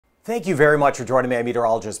Thank you very much for joining me. I'm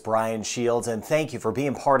meteorologist Brian Shields, and thank you for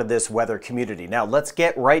being part of this weather community. Now, let's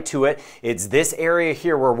get right to it. It's this area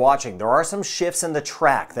here we're watching. There are some shifts in the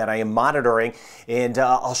track that I am monitoring, and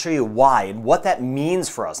I'll show you why and what that means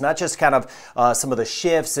for us. Not just kind of some of the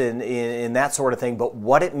shifts and that sort of thing, but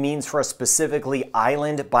what it means for us specifically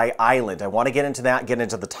island by island. I want to get into that, get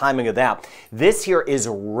into the timing of that. This here is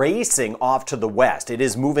racing off to the west. It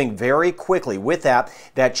is moving very quickly. With that,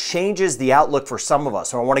 that changes the outlook for some of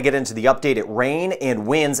us. So I want to get into the updated rain and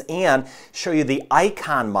winds and show you the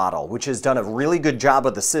icon model, which has done a really good job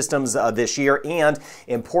with the systems this year, and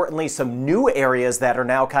importantly some new areas that are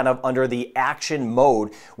now kind of under the action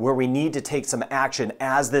mode where we need to take some action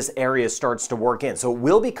as this area starts to work in. So it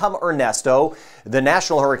will become Ernesto. The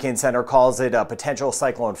National Hurricane Center calls it a potential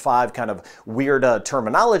Cyclone 5, kind of weird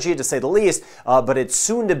terminology to say the least, but it's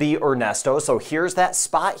soon to be Ernesto. So here's that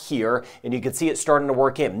spot here, and you can see it starting to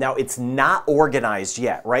work in. Now it's not organized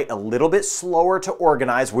yet, right? A little bit slower to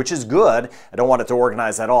organize, which is good. I don't want it to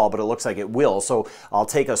organize at all, but it looks like it will. So I'll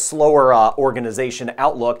take a slower organization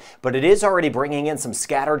outlook, but it is already bringing in some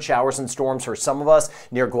scattered showers and storms for some of us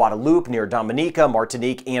near Guadeloupe, near Dominica,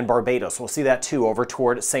 Martinique, and Barbados. We'll see that too over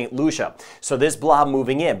toward St. Lucia. So this blob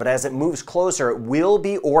moving in, but as it moves closer, it will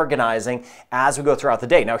be organizing as we go throughout the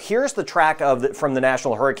day. Now here's the track from the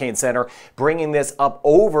National Hurricane Center, bringing this up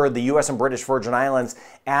over the U.S. and British Virgin Islands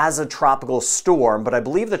as a tropical storm, but I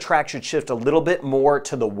believe the track should shift a little bit more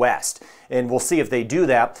to the west, and we'll see if they do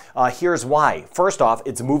that. Here's why. First off,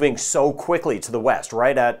 it's moving so quickly to the west,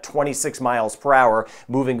 right at 26 miles per hour,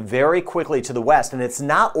 moving very quickly to the west, and it's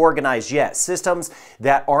not organized yet. Systems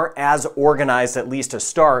that aren't as organized, at least to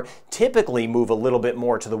start, typically move a little bit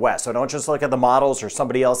more to the west. So don't just look at the models or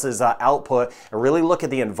somebody else's output, and really look at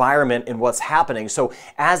the environment and what's happening. So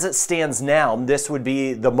as it stands now, this would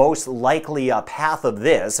be the most likely path of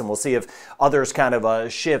this, and we'll see if others kind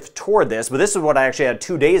of shift toward this. But this is what I actually had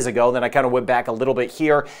 2 days ago. Then I kind of went back a little bit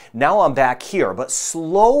here. Now I'm back here, but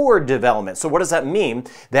slower development. So what does that mean?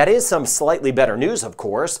 That is some slightly better news, of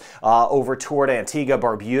course, over toward Antigua,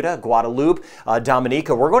 Barbuda, Guadeloupe,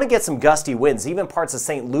 Dominica. We're going to get some gusty winds, even parts of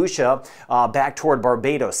St. Lucia, back toward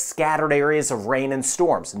Barbados. Scattered areas of rain and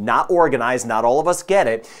storms. Not organized, not all of us get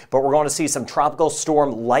it, but we're going to see some tropical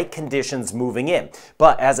storm-like conditions moving in.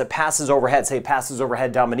 But as it passes overhead, say it passes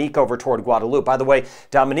overhead Dominica over toward Guadeloupe. By the way,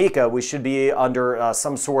 Dominica, we should be under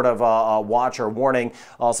some sort of watch or warning.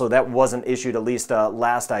 Also, that wasn't issued, at least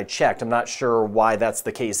last I checked. I'm not sure why that's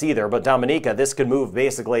the case either, but Dominica, this could move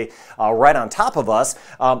basically right on top of us.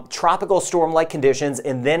 Tropical storm-like conditions,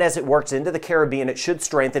 and then as it works into the Caribbean, it should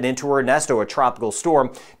strengthen into Ernesto, a tropical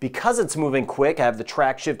storm. Because it's moving quick, I have the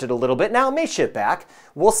track shifted a little bit. Now it may shift back.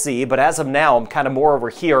 We'll see, but as of now, I'm kind of more over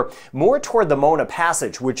here, more toward the Mona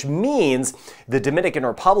Passage, which means the Dominican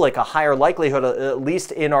Republic, a higher likelihood, at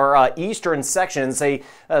least in our eastern section, say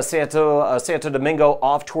Santo Domingo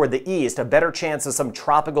off toward the east, a better chance of some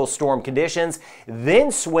tropical storm conditions,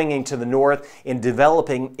 then swinging to the north and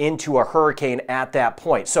developing into a hurricane at that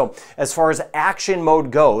point. So as far as action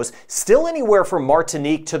mode goes, still anywhere from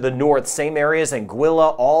Martinique to the north, same areas,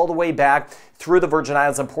 Anguilla all the way back through the Virgin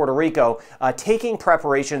Islands and Puerto Rico, taking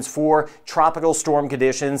preparations for tropical storm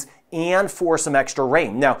conditions and for some extra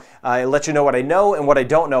rain. Now, I let you know what I know and what I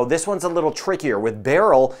don't know. This one's a little trickier. With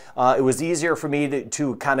Beryl, it was easier for me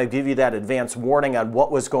to kind of give you that advance warning on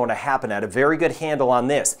what was going to happen. I had a very good handle on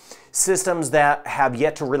this. Systems that have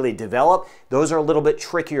yet to really develop, those are a little bit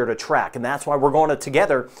trickier to track, and that's why we're going to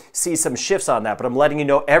together see some shifts on that. But I'm letting you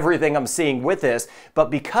know everything I'm seeing with this.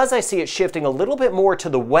 But because I see it shifting a little bit more to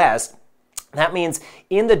the west, that means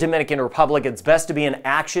in the Dominican Republic, it's best to be in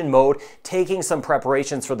action mode, taking some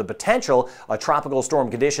preparations for the potential tropical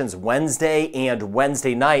storm conditions Wednesday and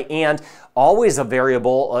Wednesday night, and always a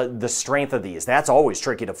variable, the strength of these. That's always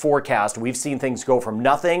tricky to forecast. We've seen things go from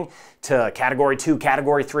nothing to Category 2,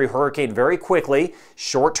 Category 3 hurricane very quickly.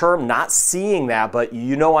 Short term, not seeing that, but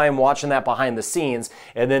you know I am watching that behind the scenes.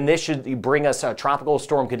 And then this should bring us tropical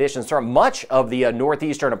storm conditions throughout much of the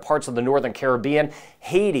northeastern and parts of the northern Caribbean.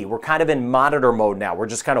 Haiti, we're kind of in monitor mode now. We're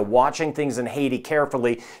just kind of watching things in Haiti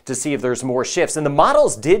carefully to see if there's more shifts. And the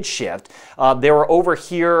models did shift. They were over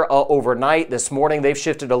here overnight. This morning, they've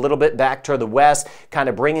shifted a little bit back to the west, kind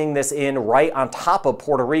of bringing this in right on top of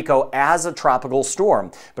Puerto Rico as a tropical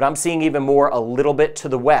storm. But I'm seeing even more a little bit to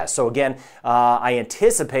the west. So again, I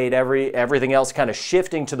anticipate everything else kind of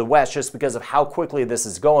shifting to the west just because of how quickly this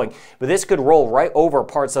is going. But this could roll right over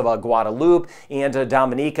parts of Guadeloupe and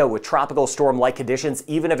Dominica with tropical storm-like conditions,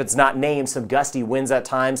 even if it's not named some gusty winds at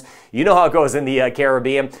times. You know how it goes in the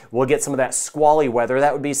Caribbean. We'll get some of that squally weather.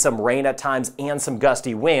 That would be some rain at times and some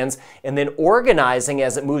gusty winds. And then organizing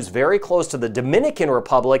as it moves very close to the Dominican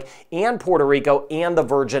Republic and Puerto Rico and the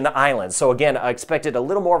Virgin Islands. So again, I expected a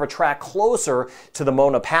little more of a track closer to the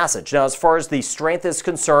Mona Passage. Now, as far as the strength is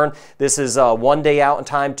concerned, this is 1 day out in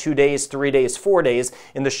time, 2 days, 3 days, 4 days.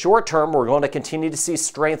 In the short term, we're going to continue to see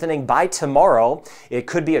strengthening by tomorrow. It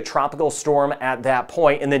could be a tropical storm at that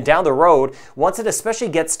point. And then down the road, once it especially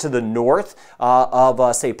gets to the north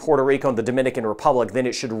of, say, Puerto Rico and the Dominican Republic, then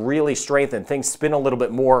it should really strengthen. Things spin a little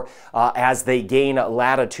bit more as they gain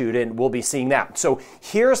latitude, and we'll be seeing that. So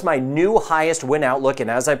here's my new highest wind outlook, and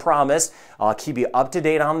as I promised, I'll keep you up to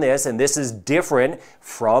date on this, and this is different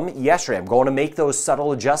from yesterday. I'm going to make those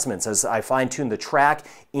subtle adjustments as I fine-tune the track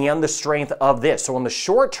and the strength of this. So in the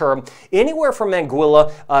short term, anywhere from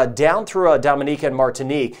Anguilla down through Dominica and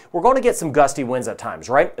Martinique, we're going to get some gusty winds at times,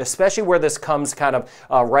 right? Especially where this comes kind of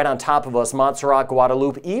right on top of us, Montserrat,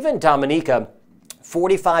 Guadeloupe, even Dominica.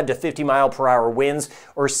 45 to 50 mile per hour winds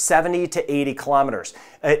or 70 to 80 kilometers.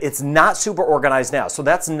 It's not super organized now, so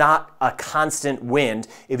that's not a constant wind.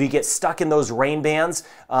 If you get stuck in those rain bands,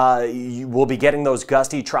 you will be getting those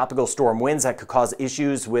gusty tropical storm winds that could cause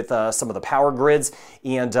issues with some of the power grids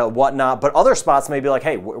and whatnot. But other spots may be like,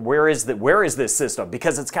 hey, where is this system?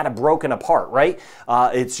 Because it's kind of broken apart, right?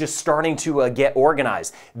 It's just starting to get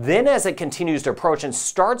organized. Then as it continues to approach and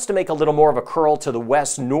starts to make a little more of a curl to the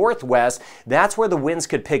west-northwest, that's where the winds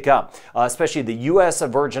could pick up, especially the U.S.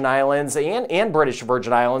 Virgin Islands and British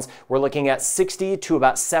Virgin Islands. We're looking at 60 to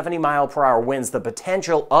about 70 mile per hour winds. The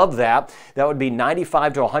potential of that would be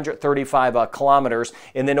 95 to 135 kilometers.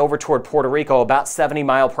 And then over toward Puerto Rico, about 70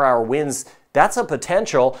 mile per hour winds. That's a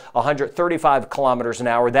potential 135 kilometers an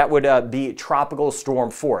hour. That would be tropical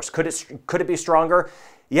storm force. Could it be stronger?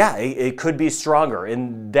 Yeah, it could be stronger,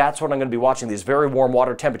 and that's what I'm going to be watching, these very warm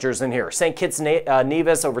water temperatures in here. St. Kitts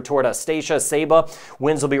Nevis over toward Statia, Saba,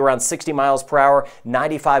 winds will be around 60 miles per hour,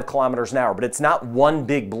 95 kilometers an hour, but it's not one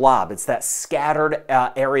big blob. It's that scattered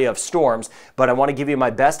area of storms, but I want to give you my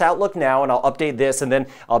best outlook now, and I'll update this, and then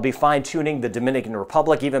I'll be fine-tuning the Dominican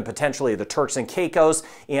Republic, even potentially the Turks and Caicos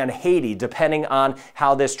and Haiti, depending on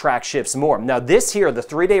how this track shifts more. Now, this here, the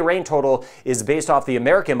 3-day rain total, is based off the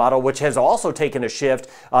American model, which has also taken a shift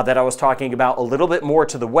that I was talking about a little bit more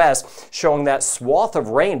to the west, showing that swath of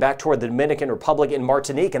rain back toward the Dominican Republic and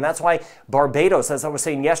Martinique. And that's why Barbados, as I was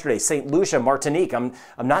saying yesterday, St. Lucia, Martinique, I'm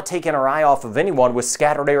not taking our eye off of anyone with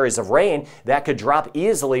scattered areas of rain. That could drop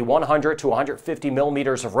easily 100 to 150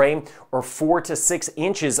 millimeters of rain or 4 to 6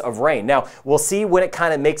 inches of rain. Now, we'll see when it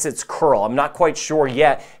kind of makes its curl. I'm not quite sure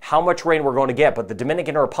yet how much rain we're going to get, but the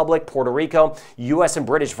Dominican Republic, Puerto Rico, U.S. and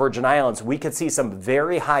British Virgin Islands, we could see some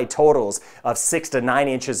very high totals of 6 to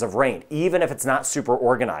 9 inches of rain, even if it's not super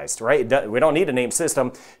organized, right? We don't need a named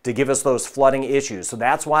system to give us those flooding issues. So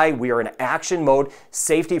that's why we are in action mode,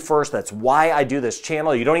 safety first. That's why I do this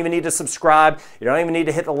channel. You don't even need to subscribe. You don't even need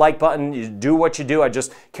to hit the like button. You do what you do. I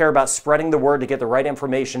just care about spreading the word to get the right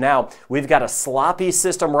information out. We've got a sloppy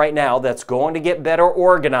system right now that's going to get better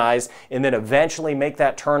organized and then eventually make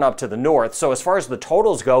that turn up to the north. So as far as the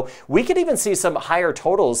totals go, we could even see some higher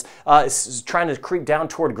totals trying to creep down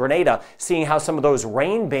toward Grenada, seeing how some of those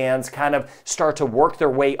rain bands kind of start to work their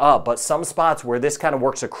way up. But some spots where this kind of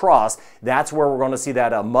works across, that's where we're going to see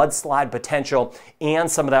that mudslide potential and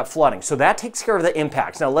some of that flooding. So that takes care of the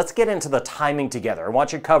impacts. Now let's get into the timing together. I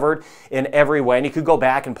want you covered in every way, and you could go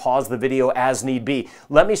back and pause the video as need be.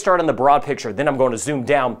 Let me start on the broad picture, then I'm going to zoom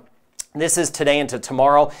down. This is today into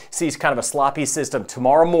tomorrow. Sees kind of a sloppy system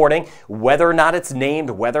tomorrow morning. Whether or not it's named,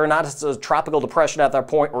 whether or not it's a tropical depression at that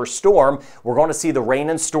point or storm, we're going to see the rain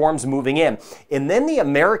and storms moving in. And then the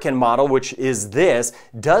American model, which is this,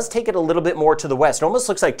 does take it a little bit more to the west. It almost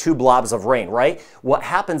looks like 2 blobs of rain, right? What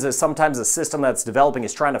happens is sometimes the system that's developing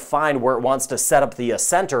is trying to find where it wants to set up the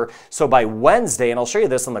center. So by Wednesday, and I'll show you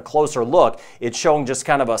this on the closer look, it's showing just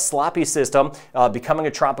kind of a sloppy system becoming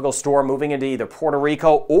a tropical storm, moving into either Puerto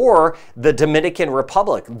Rico or the Dominican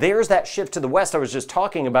Republic. There's that shift to the west I was just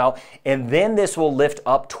talking about, and then this will lift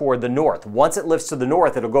up toward the north. Once it lifts to the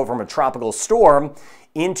north, it'll go from a tropical storm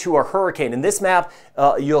into a hurricane. In this map,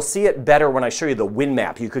 you'll see it better when I show you the wind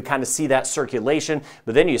map. You could kind of see that circulation,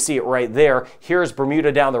 but then you see it right there. Here's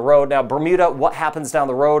Bermuda down the road. Now, Bermuda, what happens down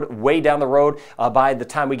the road, way down the road by the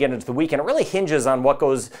time we get into the weekend, it really hinges on what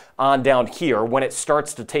goes on down here when it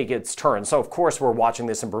starts to take its turn. So, of course, we're watching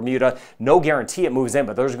this in Bermuda. No guarantee it moves in,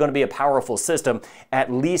 but there's going to be a powerful system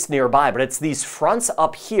at least nearby. But it's these fronts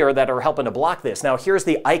up here that are helping to block this. Now, here's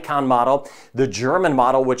the Icon model, the German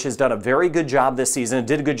model, which has done a very good job this season. and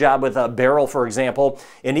did a good job with Beryl, for example,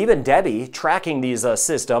 and even Debbie tracking these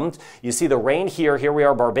systems. You see the rain here. Here we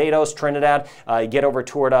are, Barbados, Trinidad. You get over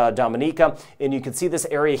toward Dominica, and you can see this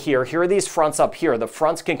area here. Here are these fronts up here. The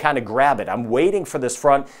fronts can kind of grab it. I'm waiting for this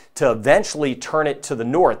front to eventually turn it to the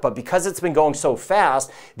north, but because it's been going so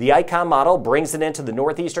fast, the ICON model brings it into the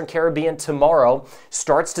northeastern Caribbean tomorrow,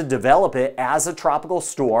 starts to develop it as a tropical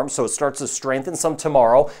storm, so it starts to strengthen some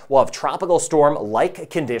tomorrow. We'll have tropical storm-like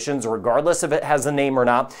conditions, regardless if it has a name or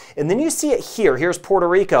not. And then you see it here. Here's Puerto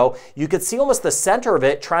Rico. You could see almost the center of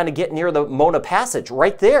it trying to get near the Mona Passage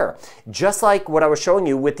right there. Just like what I was showing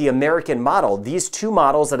you with the American model, these two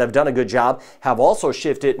models that have done a good job have also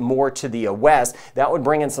shifted more to the west. That would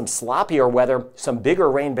bring in some sloppier weather, some bigger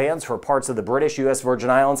rain bands for parts of the British, U.S. Virgin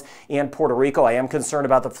Islands, and Puerto Rico. I am concerned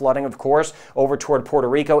about the flooding, of course, over toward Puerto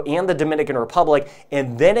Rico and the Dominican Republic,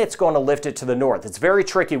 and then it's going to lift it to the north. It's very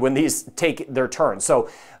tricky when these take their turn. So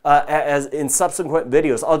as in subsequent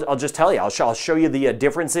videos, I'll just tell you, I'll show you the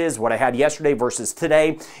differences, what I had yesterday versus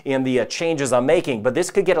today, and the changes I'm making. But this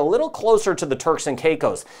could get a little closer to the Turks and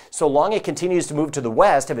Caicos. So long it continues to move to the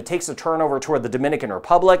west, if it takes a turn over toward the Dominican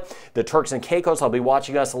Republic, the Turks and Caicos, I'll be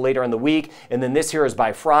watching us later in the week. And then this here is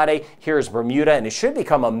by Friday. Here's Bermuda, and it should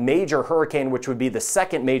become a major hurricane, which would be the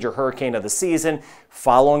second major hurricane of the season,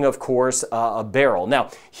 following, of course, a Beryl. Now,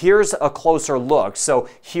 here's a closer look. So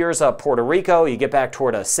here's Puerto Rico. You get back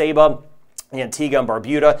toward Saba, Antigua and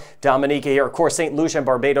Barbuda, Dominica here. Of course, St. Lucia and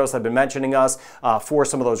Barbados have been mentioning us for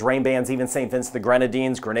some of those rain bands, even St. Vincent the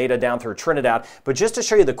Grenadines, Grenada down through Trinidad. But just to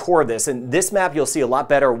show you the core of this, and this map you'll see a lot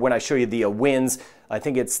better when I show you the winds. I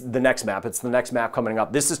think it's the next map. It's the next map coming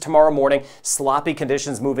up. This is tomorrow morning. Sloppy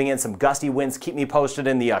conditions moving in, some gusty winds. Keep me posted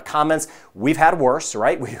in the comments. We've had worse,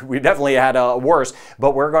 right? We definitely had worse,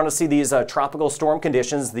 but we're going to see these tropical storm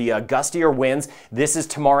conditions, the gustier winds. This is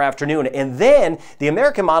tomorrow afternoon. And then the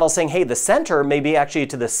American model saying, hey, the center may be actually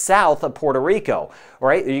to the south of Puerto Rico,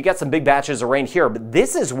 right? You get some big batches of rain here, but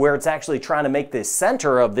this is where it's actually trying to make the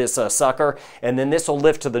center of this sucker, and then this will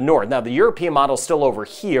lift to the north. Now, the European model is still over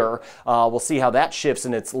here. We'll see how that shifts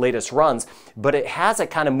in its latest runs, but it has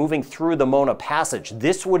it kind of moving through the Mona Passage.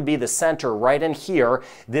 This would be the center right in here.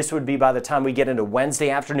 This would be by the time we get into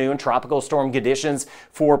Wednesday afternoon, tropical storm conditions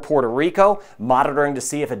for Puerto Rico, monitoring to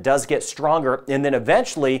see if it does get stronger. And then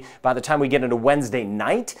eventually, by the time we get into Wednesday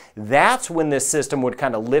night, that's when this system would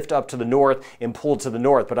kind of lift up to the north and pull to the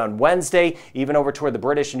north. But on Wednesday, even over toward the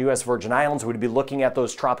British and U.S. Virgin Islands, we'd be looking at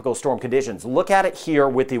those tropical storm conditions. Look at it here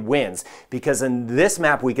with the winds, because in this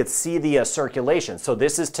map, we could see the circulation. So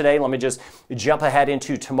this is today. Let me just jump ahead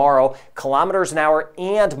into tomorrow. Kilometers an hour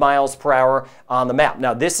and miles per hour on the map.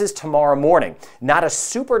 Now, this is tomorrow morning. Not a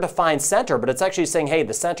super defined center, but it's actually saying, hey,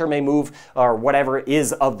 the center may move, or whatever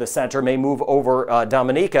is of the center, may move over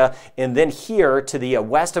Dominica. And then here to the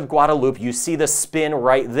west of Guadalupe, you see the spin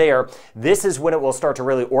right there. This is when it will start to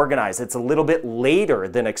really organize. It's a little bit later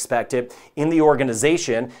than expected in the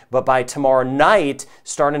organization, but by tomorrow night,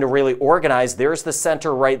 starting to really organize. There's the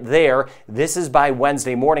center right there. This is by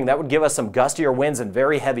Wednesday morning. That would give us some gustier winds and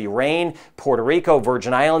very heavy rain. Puerto Rico,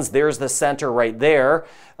 Virgin Islands, there's the center right there.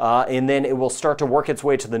 And then it will start to work its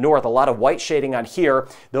way to the north. A lot of white shading on here.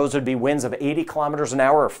 Those would be winds of 80 kilometers an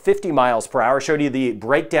hour or 50 miles per hour. I showed you the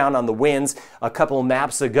breakdown on the winds a couple of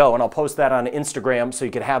maps ago, and I'll post that on Instagram so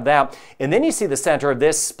you can have that. And then you see the center of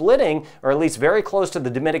this splitting, or at least very close to the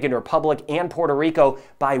Dominican Republic and Puerto Rico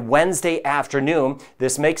by Wednesday afternoon.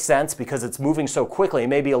 This makes sense because it's moving so quickly,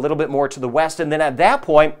 maybe a little bit more to the west. And then at that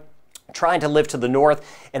point, trying to lift to the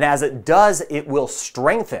north, and as it does, it will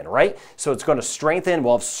strengthen, right? So it's going to strengthen.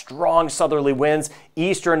 We'll have strong southerly winds,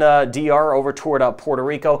 eastern DR over toward Puerto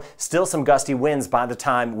Rico. Still some gusty winds by the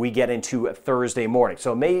time we get into Thursday morning.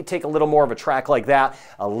 So it may take a little more of a track like that,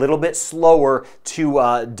 a little bit slower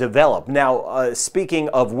to develop. Now, speaking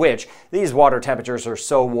of which, these water temperatures are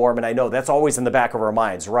so warm, and I know that's always in the back of our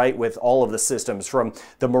minds, right? With all of the systems from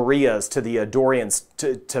the Marias to the Dorians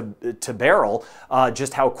to Beryl,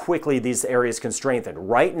 just how quickly these areas can strengthen.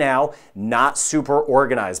 Right now, not super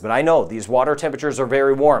organized, but I know these water temperatures are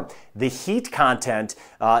very warm. The heat content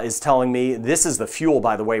is telling me, this is the fuel,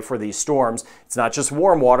 by the way, for these storms. It's not just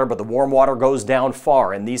warm water, but the warm water goes down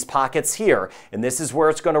far in these pockets here, and this is where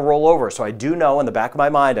it's going to roll over. So I do know in the back of my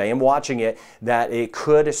mind, I am watching it, that it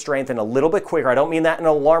could strengthen a little bit quicker. I don't mean that in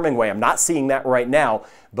an alarming way. I'm not seeing that right now,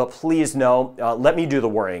 but please know, let me do the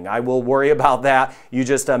worrying. I will worry about that. You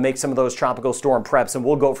just make some of those tropical storm preps, and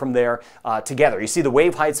we'll go from there there together. You see the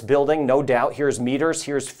wave heights building, no doubt. Here's meters,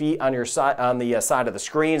 here's feet on your side, on the side of the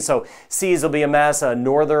screen. So seas will be a mess.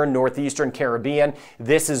 Northern, northeastern Caribbean.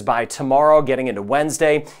 This is by tomorrow, getting into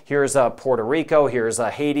Wednesday. Here's Puerto Rico. Here's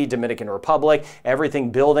Haiti, Dominican Republic.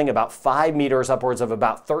 Everything building about 5 meters, upwards of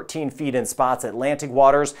about 13 feet in spots. Atlantic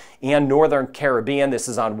waters and northern Caribbean. This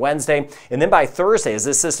is on Wednesday. And then by Thursday, as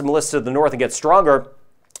this system lifts to the north and gets stronger,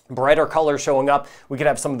 brighter colors showing up, we could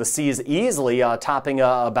have some of the seas easily topping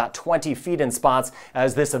about 20 feet in spots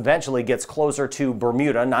as this eventually gets closer to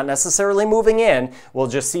Bermuda. Not necessarily moving in. We'll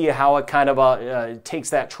just see how it kind of takes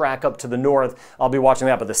that track up to the north. I'll be watching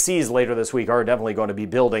that, but the seas later this week are definitely going to be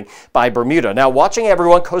building by Bermuda. Now, watching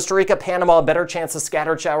everyone, Costa Rica, Panama, better chance of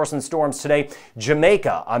scattered showers and storms today.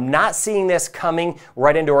 Jamaica, I'm not seeing this coming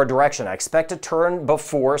right into our direction. I expect a turn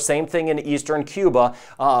before, same thing in eastern Cuba,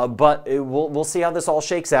 but we'll see how this all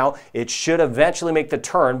shakes out. It should eventually make the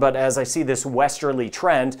turn, but as I see this westerly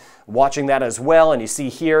trend, watching that as well, and you see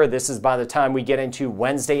here, this is by the time we get into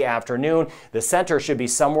Wednesday afternoon. The center should be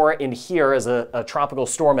somewhere in here as a tropical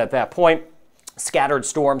storm at that point. Scattered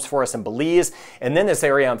storms for us in Belize, and then this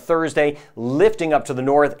area on Thursday lifting up to the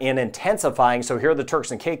north and intensifying. So here are the Turks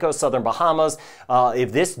and Caicos, southern Bahamas.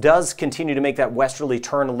 If this does continue to make that westerly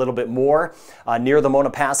turn a little bit more near the Mona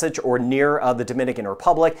Passage or near the Dominican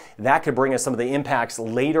Republic, that could bring us some of the impacts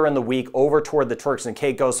later in the week over toward the Turks and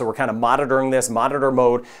Caicos. So we're kind of monitoring this, monitor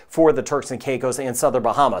mode for the Turks and Caicos and southern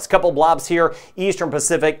Bahamas. Couple blobs here, eastern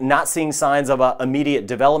Pacific, not seeing signs of immediate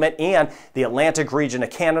development, and the Atlantic region of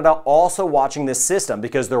Canada also watching this system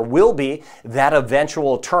because there will be that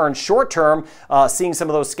eventual turn. Short term, seeing some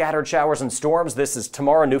of those scattered showers and storms. This is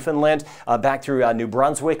tomorrow, Newfoundland, back through New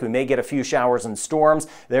Brunswick. We may get a few showers and storms.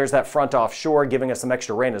 There's that front offshore giving us some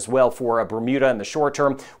extra rain as well for Bermuda in the short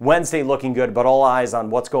term. Wednesday looking good, but all eyes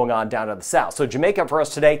on what's going on down to the south. So Jamaica for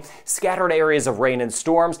us today, scattered areas of rain and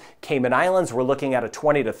storms. Cayman Islands, we're looking at a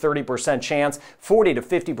 20 to 30% chance, 40 to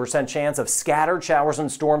 50% chance of scattered showers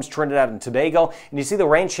and storms. Trinidad and Tobago, and you see the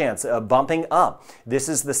rain chance bumping up. This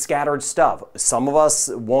is the scattered stuff. Some of us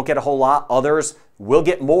won't get a whole lot, others we'll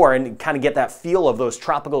get more and kind of get that feel of those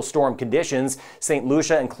tropical storm conditions. St.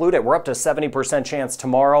 Lucia included. We're up to 70% chance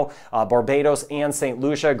tomorrow. Barbados and St.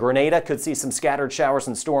 Lucia. Grenada could see some scattered showers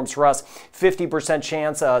and storms for us. 50%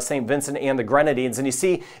 chance St. Vincent and the Grenadines. And you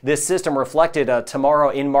see this system reflected tomorrow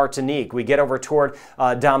in Martinique. We get over toward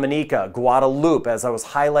Dominica, Guadeloupe, as I was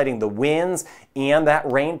highlighting the winds and that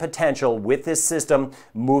rain potential with this system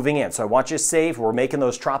moving in. So I want you safe. We're making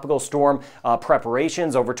those tropical storm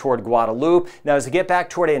preparations over toward Guadeloupe. Now, as we get back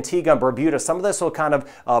toward Antigua and Barbuda, some of this will kind of,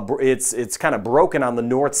 it's kind of broken on the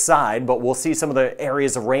north side, but we'll see some of the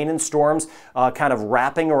areas of rain and storms kind of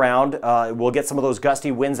wrapping around. We'll get some of those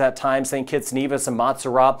gusty winds at times, St. Kitts Nevis and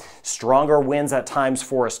Montserrat. Stronger winds at times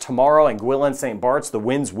for us tomorrow. Anguilla, St. Bart's, the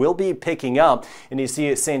winds will be picking up. And you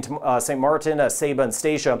see St. Martin, Saba and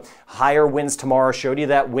Statia, higher winds tomorrow. Showed you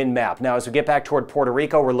that wind map. Now, as we get back toward Puerto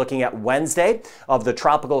Rico, we're looking at Wednesday of the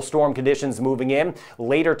tropical storm conditions moving in.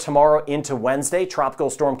 Later tomorrow into Wednesday, tropical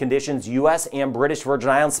storm conditions, U.S. and British Virgin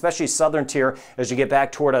Islands, especially southern tier as you get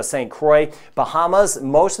back toward St. Croix. Bahamas,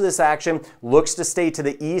 most of this action looks to stay to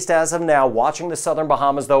the east as of now. Watching the southern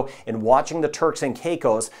Bahamas, though, and watching the Turks and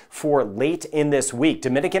Caicos for late in this week.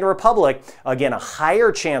 Dominican Republic, again, a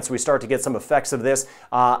higher chance we start to get some effects of this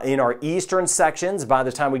in our eastern sections by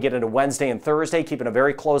the time we get into Wednesday and Thursday, keeping a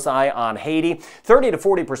very close eye on Haiti. 30 to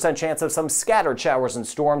 40% chance of some scattered showers and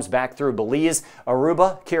storms back through Belize,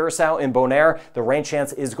 Aruba, Curacao, and Bonaire. The rain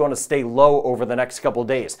chance is going to stay low over the next couple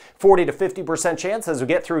days. 40 to 50% chance as we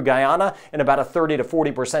get through Guyana, and about a 30 to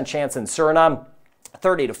 40% chance in Suriname.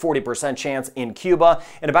 30 to 40% chance in Cuba,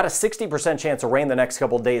 and about a 60% chance of rain the next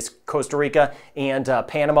couple of days. Costa Rica and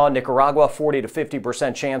Panama, Nicaragua, 40 to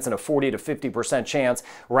 50% chance and a 40 to 50% chance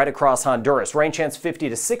right across Honduras. Rain chance 50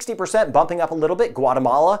 to 60%, bumping up a little bit.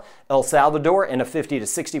 Guatemala, El Salvador, and a 50 to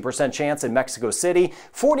 60% chance in Mexico City.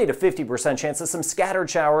 40 to 50% chance of some scattered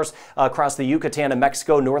showers across the Yucatan and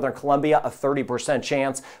Mexico. Northern Colombia, a 30%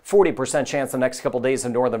 chance. 40% chance the next couple of days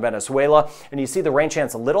in northern Venezuela. And you see the rain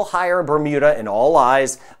chance a little higher in Bermuda, and all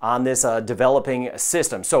eyes on this developing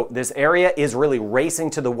system. So this area is really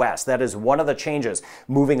racing to the west. That is one of the changes,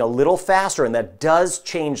 moving a little faster, and that does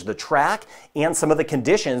change the track and some of the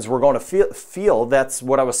conditions we're going to feel. That's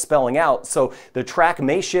what I was spelling out. So the track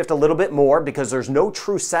may shift a little bit more because there's no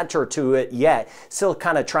true center to it yet. Still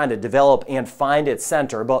kind of trying to develop and find its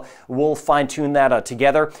center, but we'll fine tune that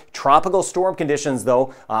together. Tropical storm conditions,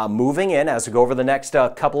 though, moving in as we go over the next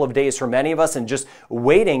couple of days for many of us, and just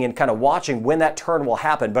waiting and kind of watching when that turn will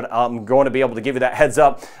happen, but I'm going to be able to give you that heads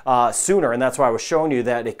up sooner, and that's why I was showing you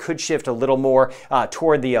that it could shift a little more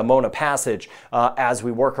toward the Mona Passage as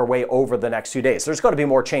we work our way over the next few days. There's going to be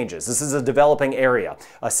more changes. This is a developing area.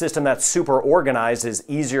 A system that's super organized is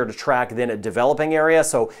easier to track than a developing area,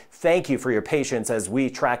 so thank you for your patience as we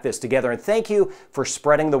track this together, and thank you for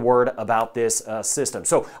spreading the word about this system.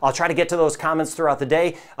 So I'll try to get to those comments throughout the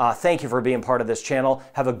day. Thank you for being part of this channel.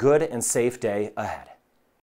 Have a good and safe day ahead.